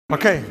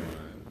Okay.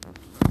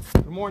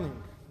 Good morning.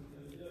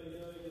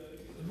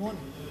 Good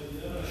morning.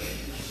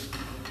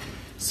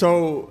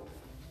 So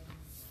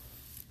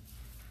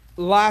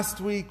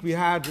last week we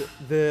had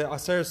the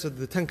Aseret of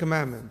the Ten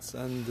Commandments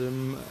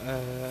and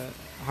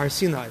Har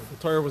Sinai. The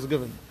Torah was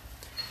given,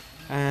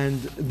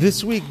 and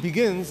this week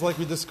begins, like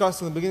we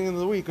discussed in the beginning of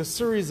the week, a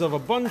series of a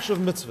bunch of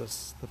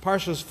mitzvahs. The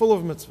parsha is full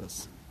of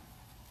mitzvahs.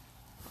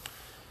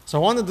 So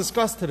I want to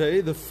discuss today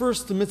the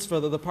first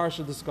mitzvah that the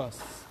parsha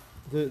discusses.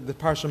 The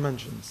parsha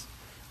mentions,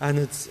 and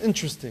it's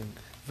interesting,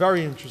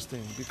 very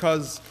interesting,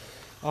 because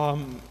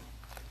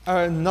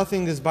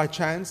nothing is by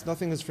chance,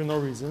 nothing is for no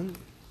reason,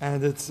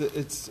 and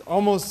it's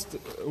almost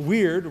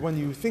weird when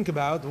you think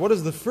about what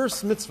is the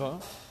first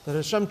mitzvah that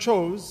Hashem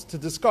chose to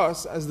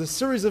discuss as the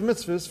series of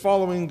mitzvahs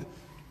following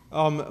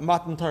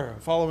Matan Torah,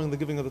 following the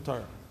giving of the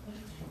Torah.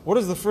 What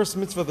is the first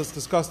mitzvah that's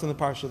discussed in the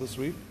parsha this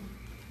week?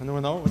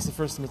 Anyone know? What's the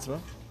first mitzvah?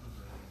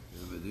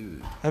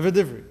 Eved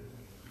Ivri,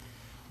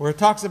 where it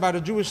talks about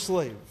a Jewish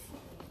slave.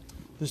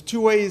 There's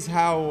two ways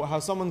how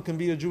someone can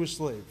be a Jewish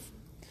slave.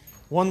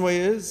 One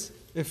way is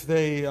if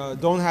they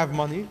don't have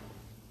money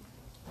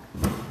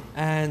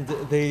and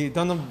they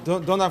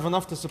don't have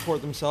enough to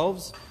support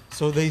themselves,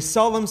 so they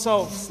sell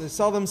themselves. They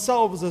sell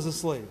themselves as a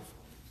slave.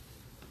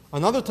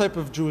 Another type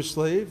of Jewish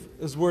slave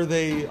is where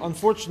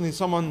unfortunately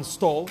someone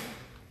stole,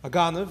 a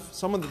ganav,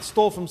 someone that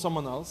stole from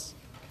someone else,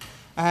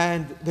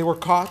 and they were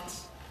caught.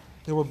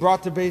 They were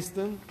brought to Beis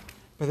Din,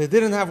 but they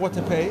didn't have what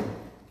to pay.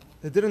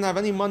 They didn't have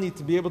any money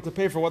to be able to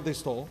pay for what they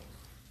stole.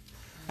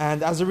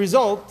 And as a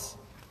result,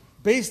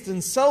 Beis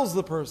Din sells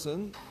the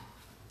person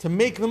to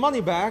make the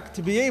money back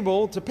to be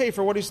able to pay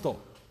for what he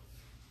stole.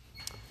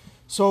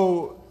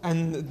 So,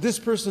 and this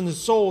person is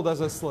sold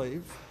as a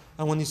slave.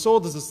 And when he's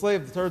sold as a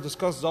slave, the Torah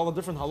discusses all the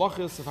different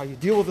halachas of how you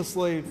deal with a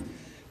slave.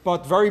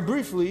 But very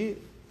briefly,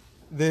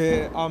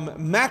 the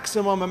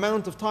maximum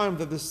amount of time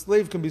that the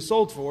slave can be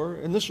sold for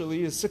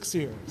initially is 6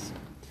 years.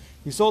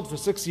 He's sold for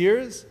 6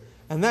 years,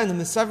 and then in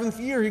the 7th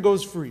year he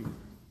goes free.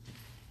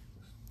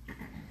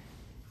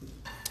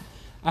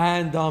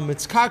 And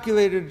it's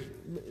calculated,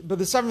 but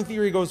the 7th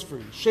year he goes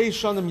free. Sheish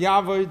shanim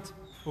yavod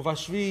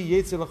uvashvi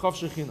yetze l'chav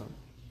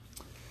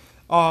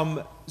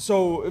shechinam.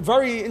 So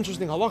very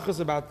interesting halachas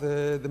about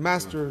the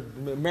master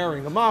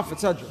marrying him off,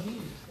 etc.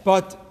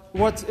 But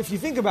if you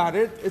think about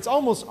it, it's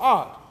almost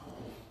odd.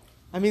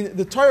 I mean,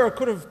 the Torah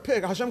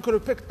Hashem could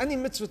have picked any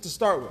mitzvah to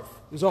start with.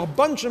 There's a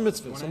bunch of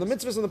mitzvahs. And the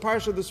mitzvahs in the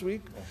parasha this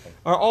week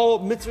are all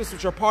mitzvahs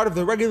which are part of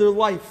the regular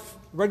life,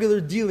 regular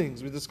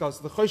dealings we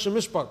discussed. The Choshen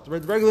Mishpat,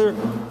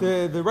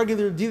 the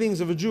regular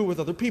dealings of a Jew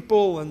with other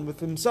people and with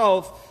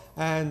himself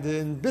and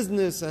in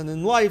business and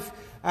in life.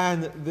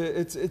 And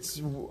it's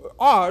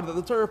odd that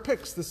the Torah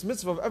picks this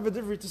mitzvah of Eved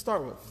Ivri to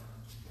start with.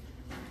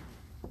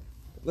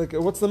 Like,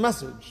 what's the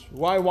message?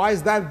 Why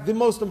is that the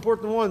most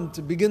important one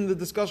to begin the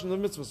discussion of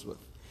mitzvahs with?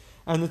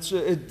 And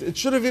it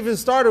should have even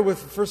started with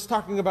first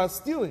talking about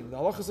stealing, the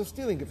halachas of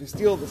stealing. If you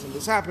steal this and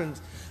this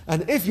happens,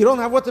 and if you don't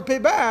have what to pay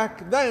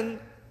back, then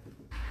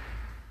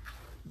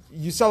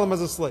you sell him as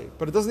a slave.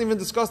 But it doesn't even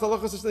discuss the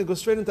halachas of stealing. It goes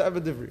straight into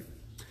Eved Ivri.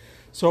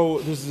 So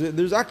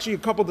there's actually a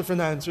couple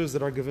different answers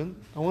that are given.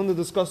 I want to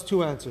discuss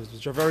two answers,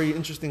 which are very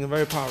interesting and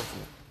very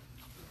powerful.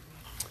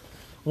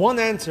 One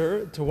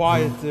answer to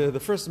why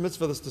the first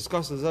mitzvah that's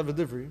discussed is Eved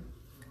Ivri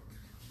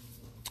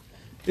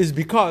is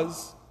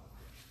because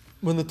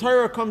when the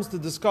Torah comes to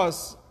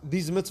discuss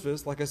these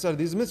mitzvahs, like I said,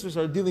 these mitzvahs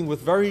are dealing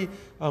with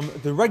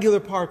the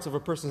regular parts of a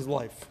person's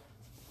life.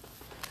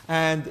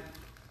 And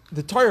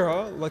the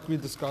Torah, like we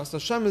discussed,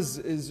 Hashem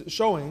is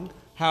showing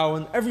how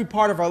in every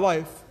part of our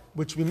life,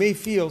 which we may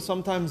feel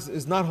sometimes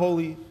is not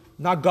holy,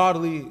 not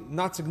godly,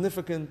 not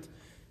significant,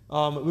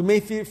 we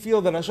may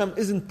feel that Hashem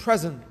isn't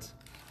present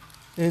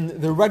in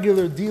the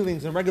regular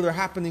dealings and regular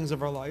happenings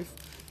of our life.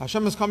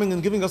 Hashem is coming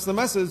and giving us the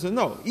message, and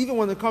no, even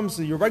when it comes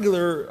to your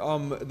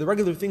the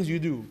regular things you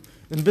do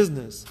in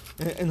business,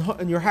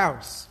 in your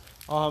house,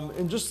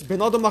 in just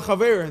ben adam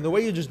lachaver, and the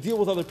way you just deal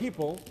with other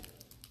people,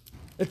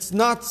 it's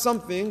not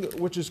something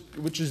which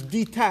is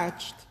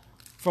detached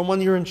from when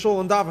you're in shul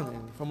and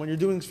davening, from when you're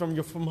doing from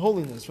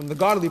holiness, from the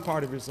godly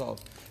part of yourself.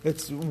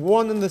 It's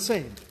one and the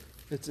same.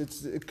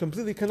 It's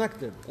completely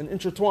connected and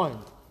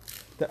intertwined.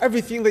 That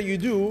everything that you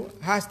do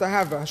has to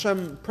have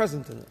Hashem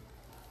present in it.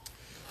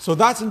 So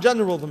that's in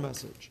general the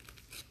message.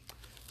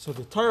 So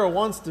the Torah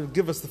wants to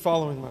give us the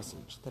following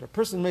message, that a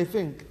person may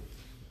think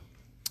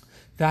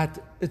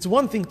that it's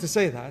one thing to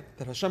say that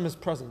Hashem is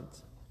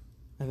present,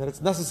 and that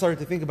it's necessary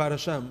to think about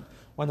Hashem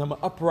when I'm an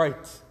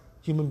upright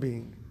human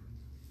being.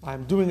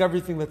 I'm doing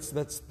everything that's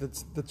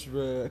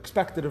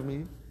expected of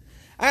me,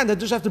 and I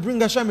just have to bring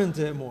Hashem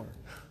into it more.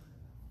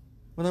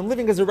 When I'm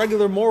living as a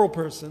regular moral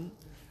person,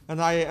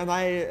 and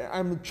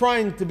I'm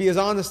trying to be as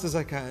honest as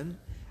I can,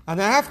 and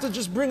I have to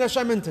just bring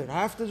Hashem into it. I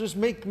have to just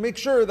make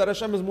sure that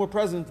Hashem is more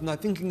present and I'm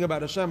thinking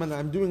about Hashem and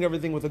I'm doing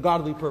everything with a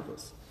godly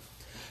purpose.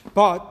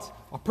 But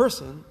a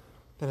person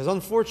that has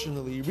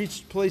unfortunately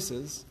reached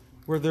places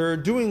where they're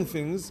doing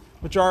things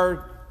which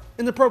are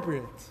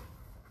inappropriate,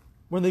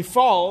 when they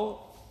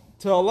fall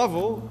to a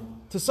level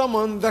to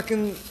someone that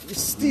can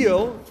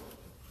steal,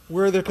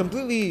 where they're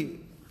completely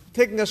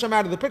taking Hashem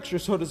out of the picture,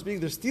 so to speak.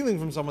 They're stealing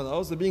from someone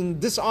else. They're being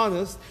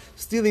dishonest.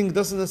 Stealing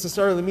doesn't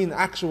necessarily mean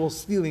actual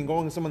stealing,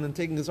 going to someone and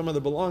taking some of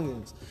their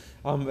belongings.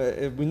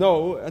 We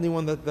know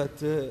anyone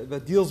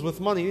that deals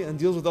with money and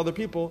deals with other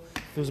people,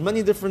 there's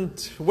many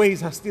different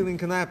ways how stealing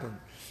can happen.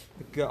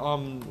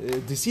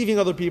 Deceiving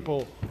other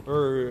people,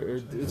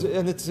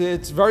 and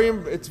it's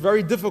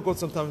very difficult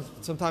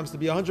sometimes to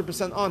be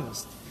 100%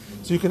 honest.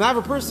 So you can have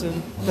a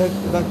person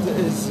that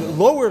is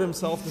lowered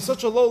himself to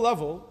such a low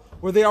level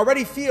where they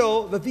already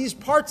feel that these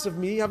parts of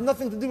me have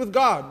nothing to do with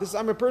God.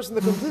 I'm a person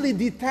that completely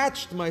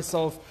detached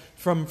myself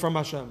from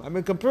Hashem. I'm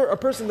a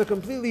person that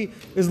completely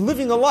is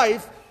living a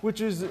life which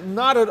is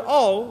not at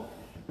all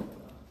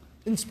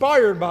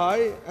inspired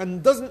by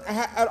and doesn't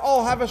at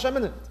all have Hashem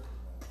in it.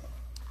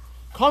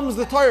 Comes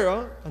the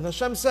Torah, and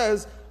Hashem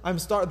says,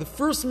 the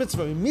first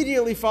mitzvah,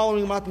 immediately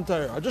following Matan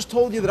Torah. I just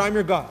told you that I'm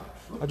your God.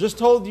 I just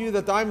told you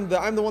that I'm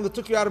the one that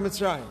took you out of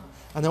Mitzrayim.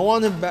 And I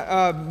want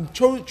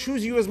to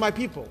choose you as my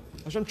people.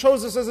 Hashem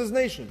chose us as His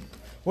nation.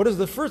 What is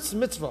the first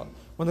mitzvah?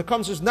 When it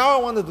comes to, now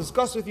I want to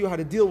discuss with you how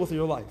to deal with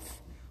your life.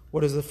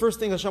 What is the first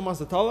thing Hashem wants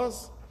to tell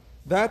us?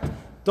 That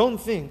don't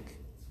think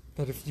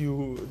that if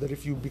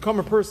you become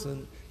a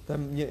person,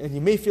 and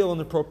you may feel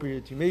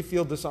inappropriate, you may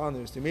feel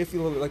dishonest, you may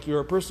feel like you're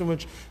a person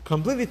which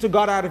completely took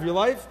God out of your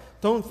life,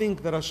 don't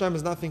think that Hashem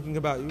is not thinking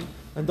about you,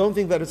 and don't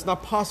think that it's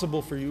not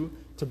possible for you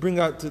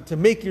to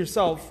make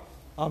yourself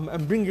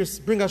and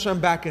bring Hashem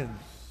back in.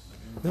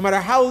 No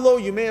matter how low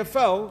you may have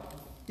fell,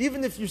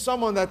 even if you're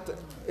someone that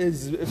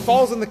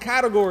falls in the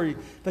category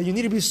that you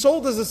need to be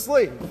sold as a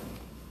slave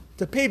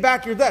to pay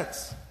back your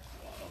debts,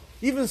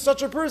 even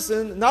such a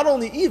person, not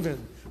only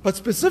even, but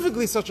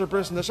specifically such a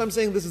person, Hashem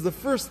saying this is the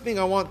first thing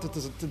I want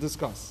to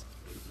discuss.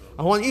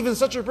 I want even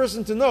such a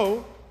person to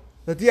know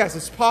that yes,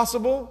 it's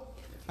possible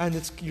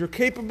and you're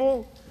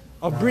capable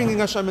of bringing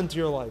Hashem into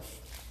your life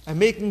and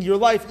making your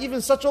life,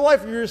 even such a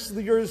life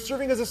you're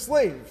serving as a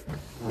slave.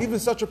 Even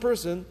such a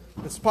person,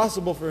 it's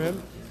possible for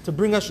him to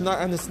bring Hashem,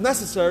 and it's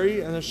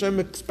necessary, and Hashem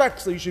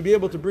expects that you should be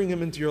able to bring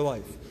him into your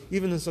life,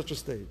 even in such a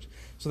stage.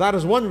 So that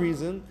is one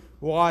reason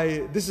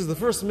why this is the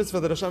first mitzvah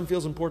that Hashem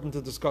feels important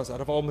to discuss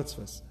out of all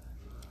mitzvahs.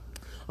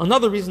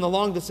 Another reason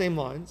along the same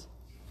lines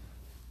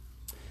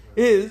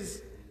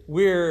is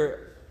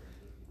where,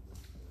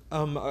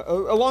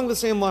 along the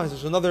same lines,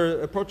 there's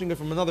another, approaching it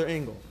from another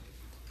angle.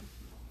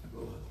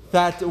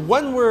 That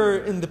when we're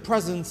in the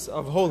presence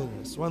of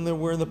holiness, when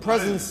we're in the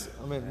presence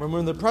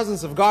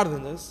of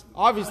godliness,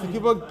 obviously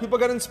people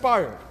get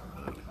inspired.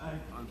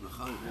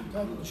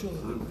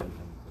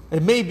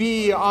 It may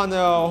be on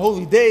a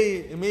holy day,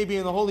 it may be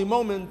in a holy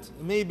moment,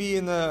 it may be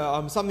in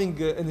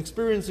an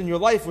experience in your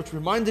life which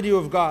reminded you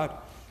of God,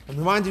 and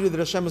reminded you that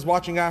Hashem is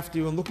watching after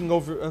you and looking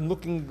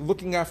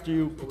after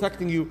you,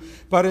 protecting you.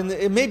 But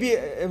it may be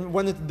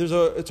when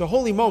it's a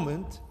holy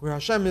moment where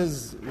Hashem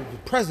is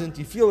present,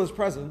 you feel His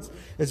presence.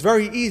 It's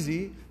very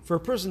easy for a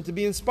person to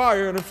be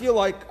inspired and feel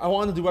like, I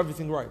want to do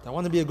everything right. I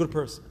want to be a good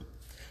person.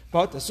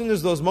 But as soon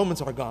as those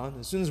moments are gone,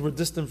 as soon as we're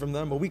distant from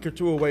them, a week or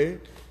two away,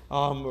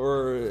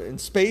 or in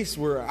space,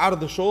 we're out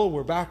of the shul,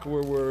 we're back,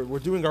 we're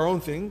doing our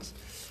own things,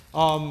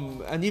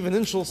 and even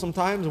in shul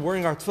sometimes, we're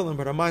wearing our tefillin,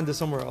 but our mind is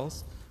somewhere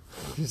else.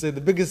 You say the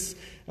biggest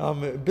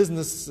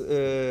business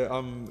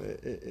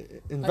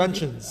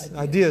inventions,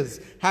 ideas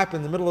happen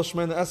in the middle of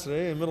Shemoneh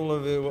Esrei, in the middle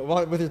of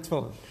with your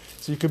tefillin.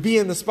 So you could be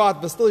in the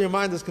spot, but still your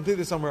mind is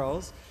completely somewhere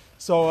else.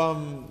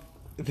 So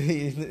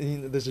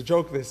there's a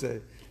joke they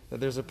say that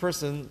there's a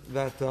person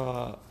that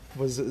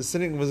was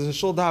in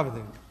shul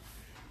davening.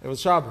 It was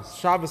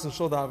Shabbos and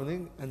shul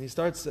davening, and he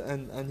starts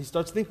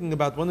thinking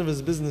about one of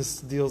his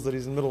business deals that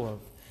he's in the middle of,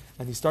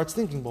 and he starts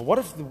thinking, well, what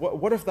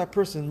if that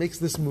person makes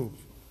this move?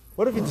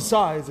 What if he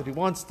decides that he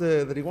wants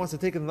to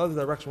take it in another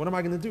direction? What am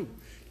I going to do?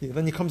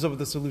 Then he comes up with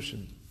a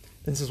solution.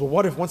 Then he says, well,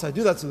 what if once I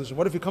do that solution,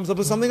 what if he comes up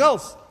with something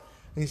else?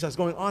 And he starts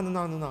going on and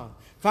on and on.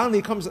 Finally,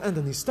 he comes to the end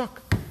and he's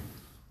stuck.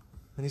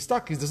 And he's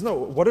stuck. He says, no,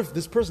 what if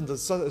this person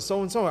does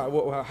so and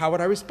so? How would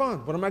I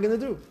respond? What am I going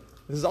to do?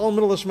 This is all in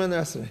the middle of Shemoneh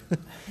Esrei.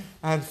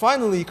 And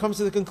finally, he comes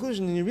to the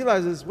conclusion and he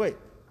realizes, wait,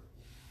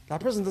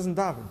 that person doesn't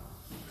daven.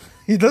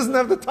 He doesn't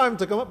have the time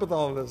to come up with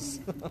all of this.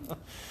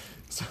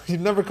 So he'd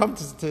never come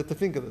to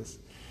think of this.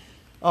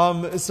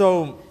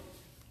 So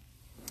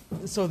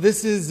when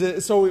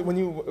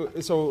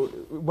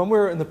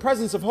we're in the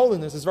presence of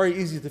holiness, it's very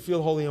easy to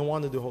feel holy and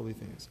want to do holy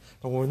things.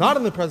 But when we're not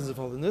in the presence of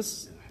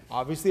holiness,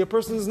 obviously a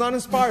person is not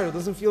inspired. It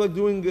doesn't feel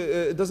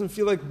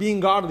like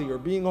being godly or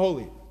being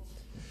holy.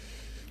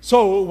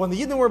 So when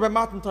the Yidden were by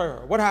Matan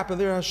Torah, what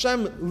happened there?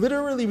 Hashem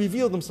literally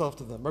revealed Himself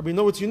to them. But we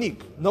know it's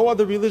unique. No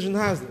other religion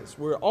has this.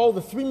 Where all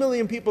the 3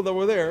 million people that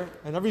were there,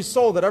 and every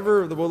soul that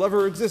will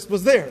ever exist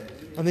was there,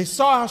 and they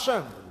saw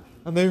Hashem.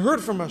 And they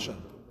heard from Hashem.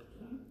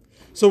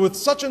 So with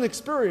such an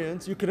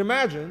experience, you could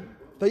imagine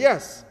that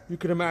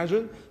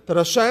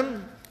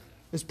Hashem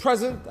is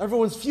present,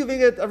 everyone's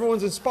feeling it,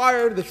 everyone's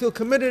inspired, they feel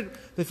committed,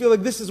 they feel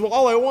like this is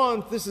all I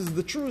want, this is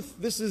the truth,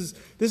 this is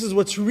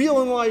what's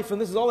real in life,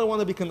 and this is all I want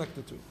to be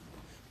connected to.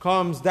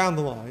 comes down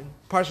the line,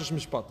 Parshash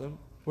Mishpatim,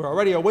 we're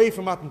already away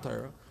from Matan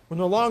Torah, we're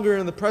no longer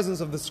in the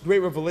presence of this great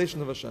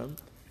revelation of Hashem.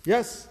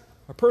 Yes,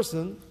 a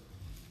person,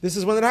 this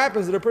is when it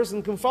happens that a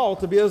person can fall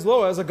to be as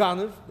low as a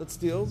Ganav that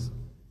steals,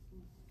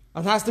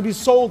 and has to be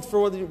sold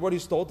for what he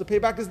stole to pay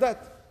back his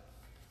debt.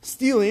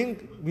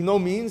 Stealing,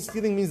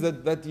 stealing means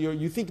that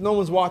you think no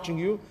one's watching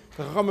you.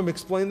 The Chachamim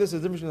explained this, the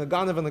difference between a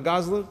Ganav and a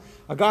Gazlan.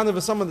 A Ganav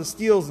is someone that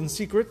steals in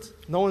secret.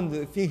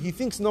 He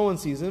thinks no one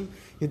sees him.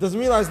 He doesn't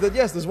realize that,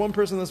 yes, there's one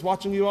person that's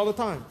watching you all the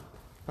time.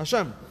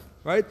 Hashem.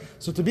 Right?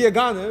 So to be a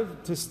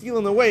Ganav, to steal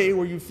in a way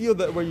where you feel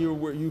that, where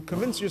you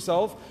convince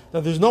yourself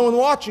that there's no one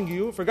watching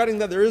you, forgetting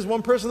that there is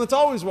one person that's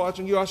always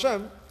watching you,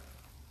 Hashem.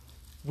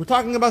 We're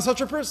talking about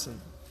such a person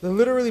that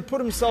literally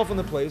put himself in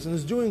a place and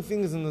is doing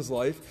things in his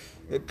life,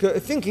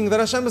 thinking that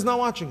Hashem is not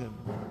watching him.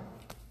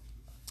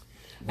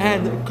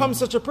 And comes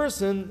such a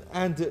person,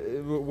 and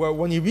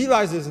when he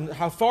realizes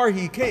how far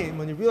he came,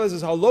 when he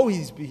realizes how low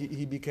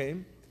he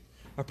became,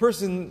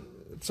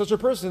 such a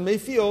person may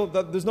feel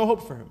that there's no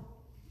hope for him.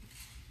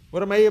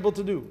 What am I able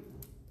to do?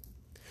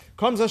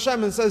 Comes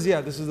Hashem and says,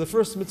 this is the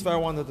first mitzvah I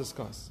want to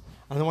discuss.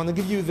 And I want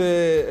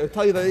to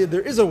tell you that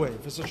there is a way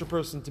for such a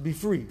person to be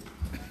free.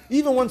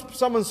 Even once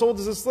someone's sold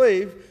as a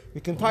slave,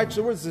 we can touch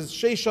the words, it says,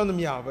 Sheish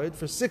Shanim Yavad.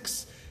 For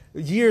 6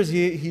 years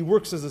he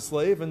works as a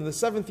slave, and in the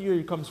 7th year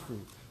he comes free.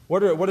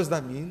 What does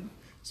that mean?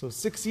 So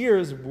 6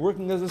 years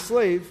working as a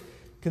slave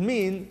can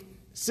mean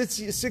 6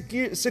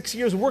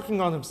 years working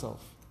on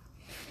himself.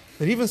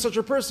 That even such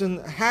a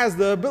person has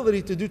the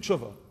ability to do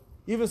tshuva.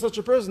 Even such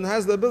a person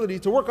has the ability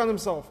to work on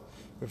himself.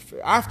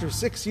 After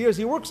 6 years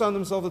he works on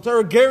himself, the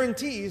Torah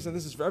guarantees, and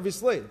this is for every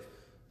slave,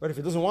 but if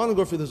he doesn't want to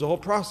go through, there's a whole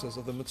process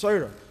of the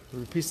Mitzvah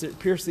to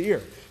pierce the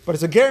ear. But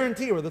it's a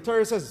guarantee where the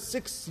Torah says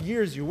 6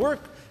 years you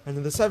work, and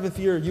in the 7th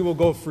year you will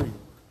go free.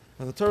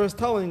 And the Torah is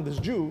telling this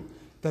Jew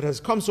that has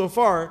come so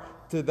far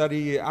that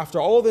he, after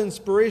all the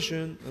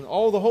inspiration and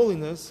all the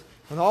holiness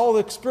and all the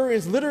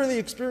experience, literally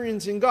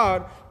experiencing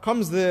God,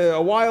 comes a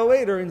while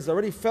later and he's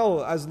already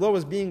fell as low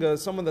as being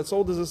someone that's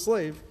sold as a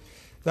slave,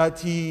 that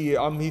he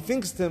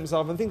thinks to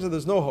himself and thinks that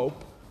there's no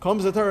hope.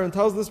 Comes the Torah and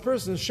tells this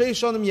person, Sheish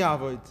Shanim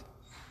Yavod.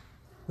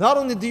 Not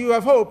only do you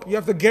have hope, you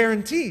have the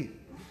guarantee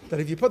that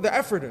if you put the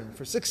effort in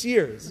for 6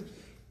 years,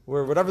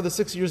 or whatever the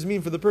 6 years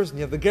mean for the person,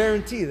 you have the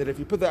guarantee that if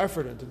you put the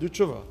effort in to do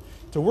tshuva,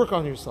 to work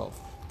on yourself,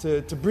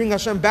 to bring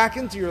Hashem back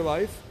into your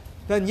life,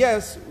 then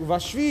yes,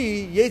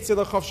 Vashvi Yetze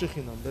L'chav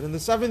Shechinam, that in the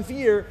 7th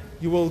year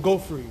you will go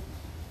free.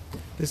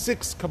 The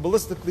 6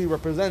 Kabbalistically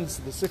represents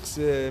the 6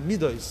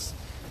 midos,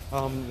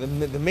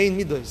 the main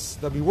midos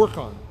that we work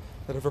on.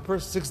 That if a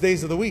person, 6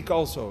 days of the week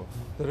also,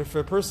 that if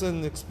a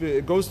person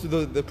goes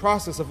through the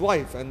process of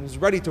life and is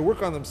ready to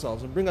work on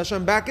themselves and bring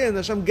Hashem back in,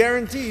 Hashem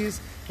guarantees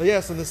that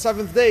yes, on the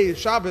 7th day,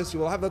 Shabbos, you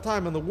will have the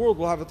time, and the world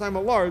will have the time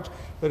at large,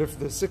 that if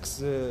the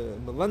 6th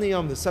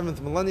millennium, the 7th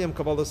millennium,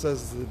 Kabbalah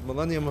says, the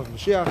millennium of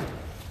Mashiach,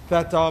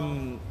 that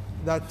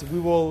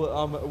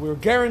we're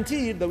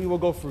guaranteed that we will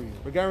go free.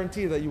 We're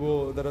guaranteed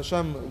that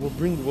Hashem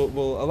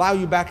will allow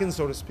you back in,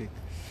 so to speak.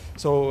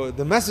 So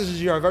the messages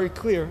here are very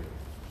clear,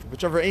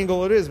 whichever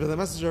angle it is, but the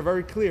messages are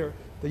very clear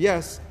that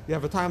yes, you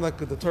have a time like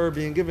the Torah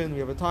being given, we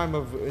have a time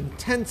of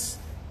intense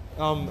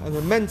and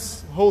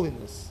immense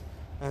holiness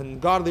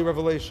and godly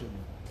revelation.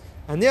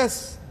 And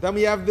yes, then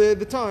we have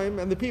the time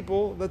and the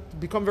people that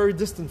become very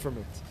distant from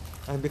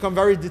it and become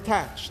very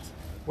detached,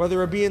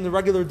 whether it be in the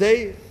regular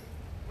day,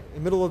 in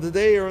the middle of the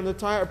day, or in the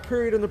entire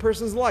period in the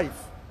person's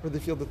life where they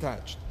feel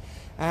detached.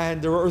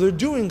 And they're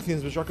doing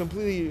things which are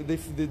completely,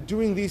 they're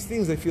doing these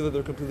things, they feel that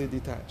they're completely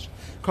detached.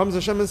 Comes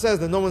Hashem and says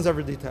that no one's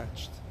ever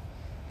detached.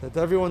 That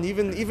everyone,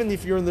 even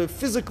if you're in the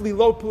physically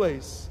low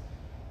place,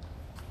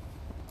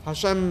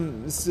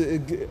 Hashem,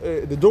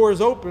 the door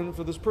is open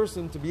for this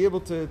person to be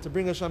able to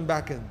bring Hashem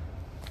back in.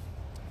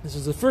 This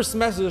is the first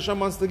message Hashem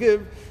wants to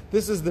give.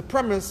 This is the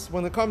premise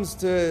when it comes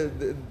to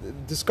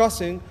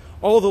discussing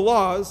all the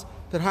laws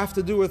that have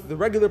to do with the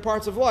regular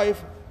parts of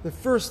life. The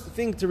first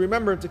thing to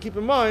remember, to keep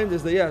in mind,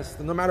 is that yes,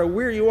 no matter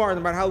where you are, no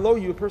matter how low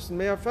a person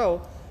may have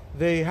fell,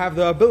 they have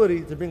the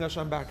ability to bring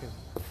Hashem back in.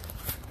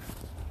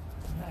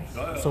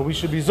 Nice. So we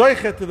should be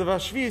zoichet to the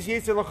Vashvi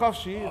Yetze L'chav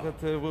Shechinam,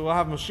 that we will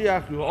have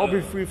Mashiach, we will all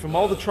be free from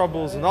all the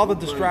troubles and all the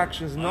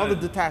distractions and all the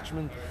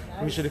detachment.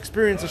 We should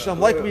experience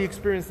Hashem like we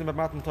experienced Him at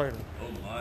Matan Torah.